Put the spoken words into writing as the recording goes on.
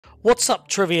What's up,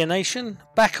 Trivia Nation?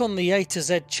 Back on the A to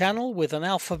Z channel with an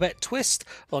alphabet twist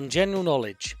on general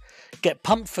knowledge. Get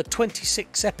pumped for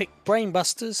 26 epic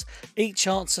brainbusters. Each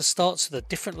answer starts with a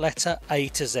different letter A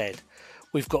to Z.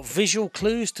 We've got visual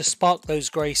clues to spark those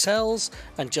grey cells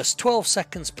and just 12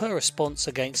 seconds per response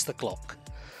against the clock.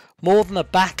 More than a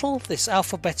battle, this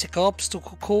alphabetic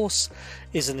obstacle course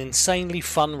is an insanely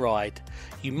fun ride.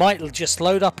 You might just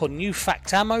load up on new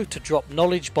fact ammo to drop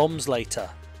knowledge bombs later.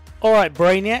 Alright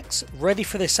brainiacs, ready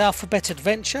for this alphabet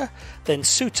adventure? Then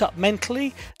suit up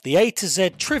mentally, the A to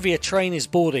Z trivia train is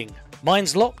boarding.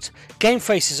 Mine's locked, game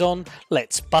face is on,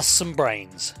 let's bust some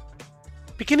brains.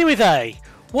 Beginning with A,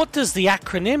 what does the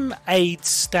acronym AIDS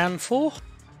stand for?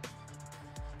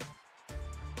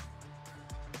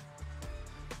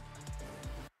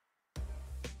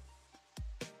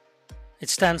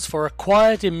 It stands for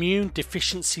Acquired Immune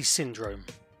Deficiency Syndrome.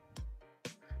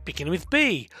 Beginning with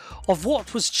B, of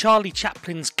what was Charlie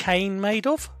Chaplin's cane made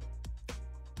of?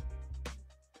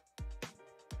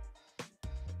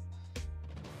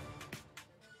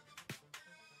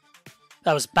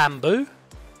 That was bamboo.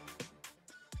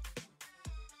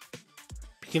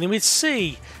 Beginning with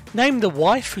C, name the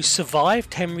wife who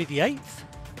survived Henry VIII.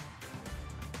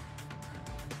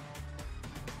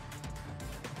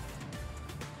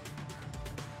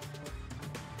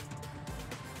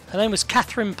 Her name was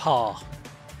Catherine Parr.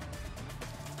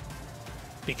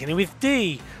 Beginning with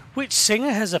D, which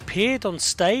singer has appeared on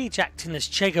stage acting as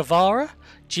Che Guevara,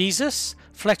 Jesus,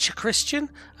 Fletcher Christian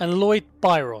and Lloyd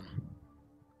Byron?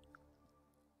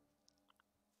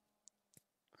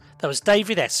 That was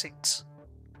David Essex.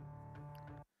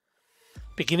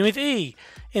 Beginning with E,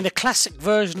 in the classic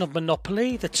version of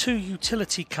Monopoly, the two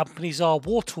utility companies are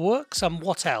Waterworks and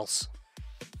what else?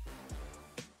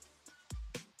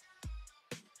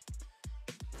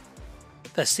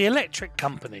 That's the electric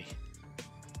company.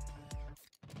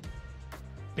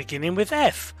 Beginning with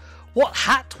F, what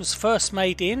hat was first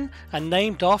made in and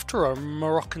named after a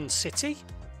Moroccan city?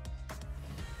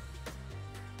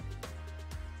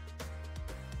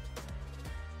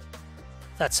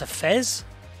 That's a fez.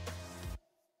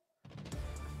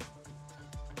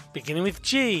 Beginning with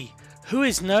G, who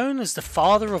is known as the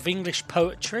father of English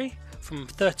poetry from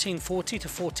 1340 to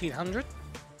 1400?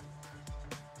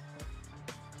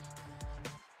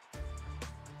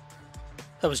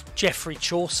 That was Geoffrey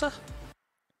Chaucer.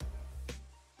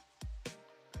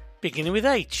 Beginning with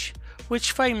H,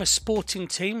 which famous sporting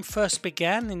team first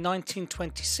began in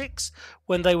 1926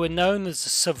 when they were known as the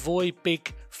Savoy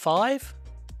Big Five?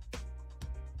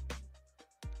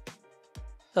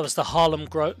 That was the Harlem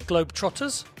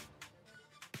Globetrotters.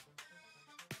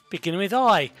 Beginning with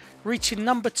I, reaching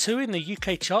number 2 in the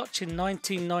UK charts in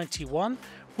 1991,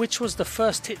 which was the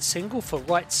first hit single for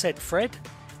Right Said Fred?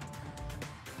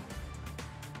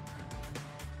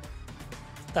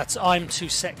 That's I'm Too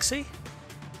Sexy.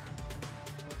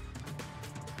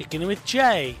 Beginning with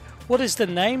J, what is the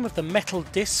name of the metal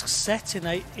disc set in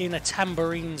a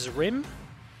tabourine's rim?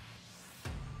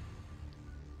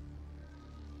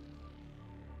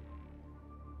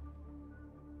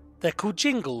 They're called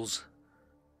jingles.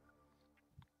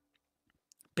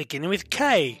 Beginning with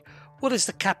K, what is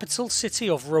the capital city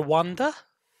of Rwanda?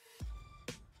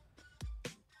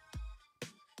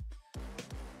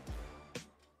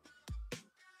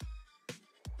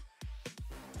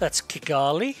 That's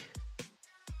Kigali.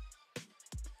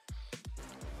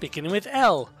 Beginning with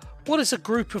L, what is a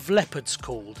group of leopards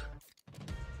called?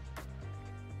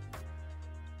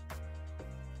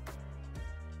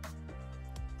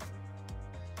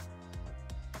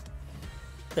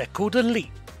 They're called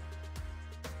elite.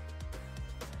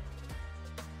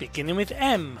 Beginning with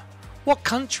M, what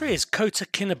country is Kota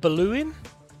Kinabalu in?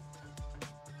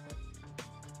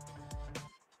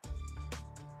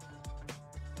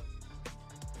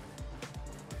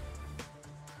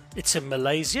 It's in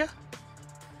Malaysia.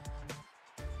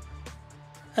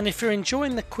 And if you're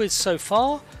enjoying the quiz so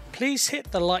far, please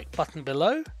hit the like button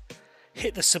below.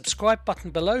 Hit the subscribe button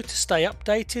below to stay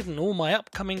updated on all my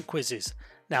upcoming quizzes.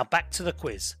 Now back to the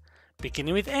quiz.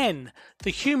 Beginning with N,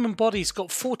 the human body's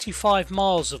got 45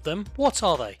 miles of them. What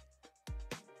are they?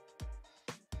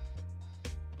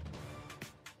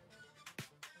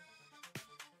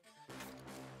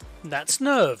 That's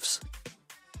nerves.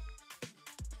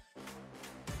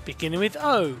 Beginning with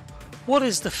O, what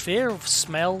is the fear of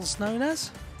smells known as?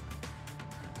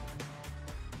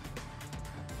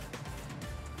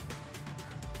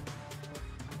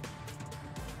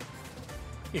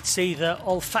 It's either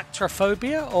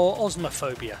olfactophobia or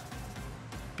osmophobia.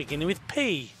 Beginning with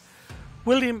P,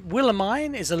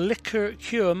 Wilhelmine is a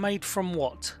liqueur made from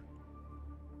what?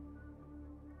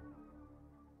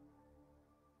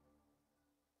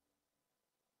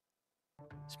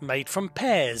 It's made from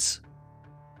pears.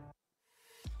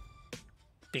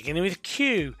 Beginning with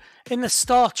Q. In the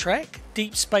Star Trek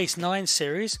Deep Space Nine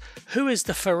series, who is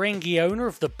the Ferengi owner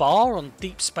of the bar on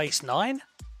Deep Space Nine?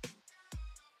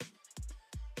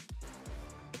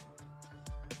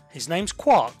 His name's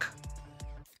Quark.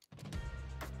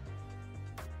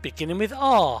 Beginning with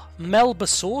R. Melba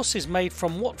sauce is made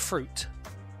from what fruit?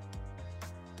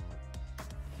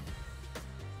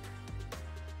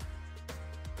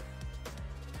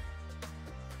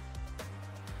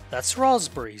 That's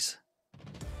raspberries.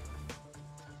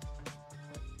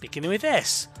 Beginning with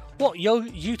S. What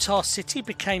Utah city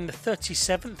became the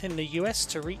 37th in the US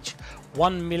to reach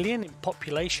 1 million in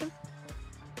population?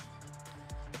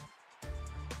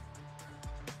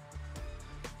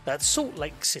 That's Salt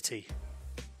Lake City.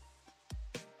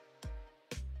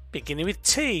 Beginning with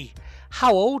T.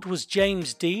 How old was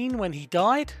James Dean when he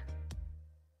died?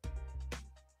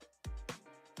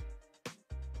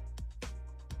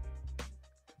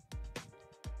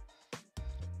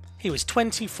 He was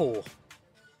 24.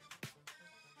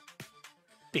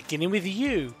 Beginning with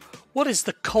U. What is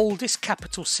the coldest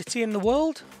capital city in the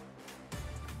world?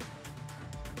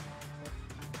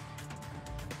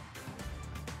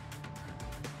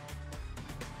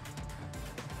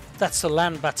 That's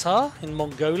Ulaanbaatar in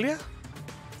Mongolia.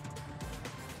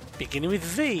 Beginning with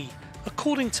V.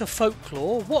 According to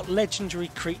folklore, what legendary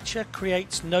creature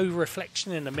creates no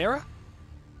reflection in a mirror?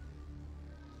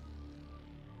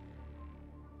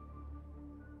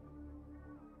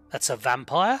 That's a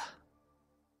vampire.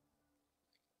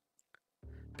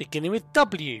 Beginning with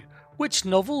W. Which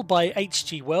novel by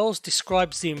H.G. Wells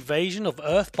describes the invasion of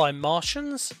Earth by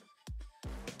Martians?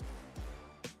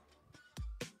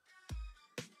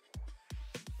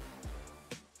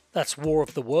 That's War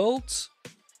of the Worlds.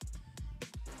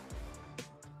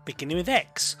 Beginning with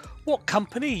X. What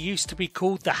company used to be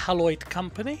called the Haloid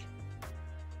Company?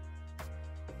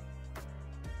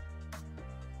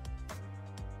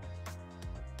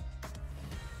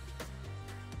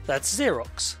 That's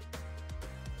Xerox.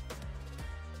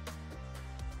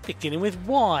 Beginning with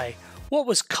Y. What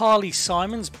was Carly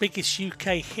Simon's biggest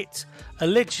UK hit,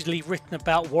 allegedly written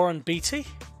about Warren Beatty?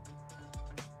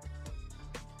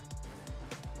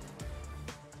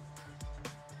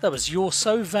 That was You're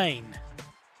So Vain.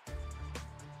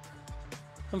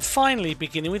 And finally,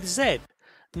 beginning with Z.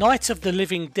 Night of the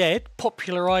Living Dead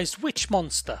popularised which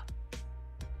monster?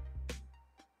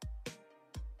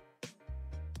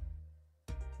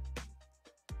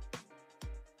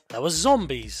 That was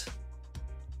zombies.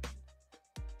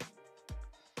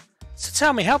 So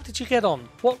tell me, how did you get on?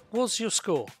 What was your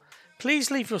score?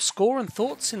 Please leave your score and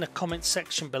thoughts in the comments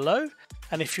section below.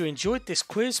 And if you enjoyed this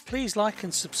quiz, please like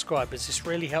and subscribe, as this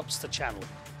really helps the channel.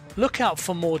 Look out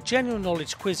for more general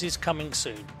knowledge quizzes coming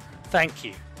soon. Thank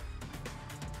you.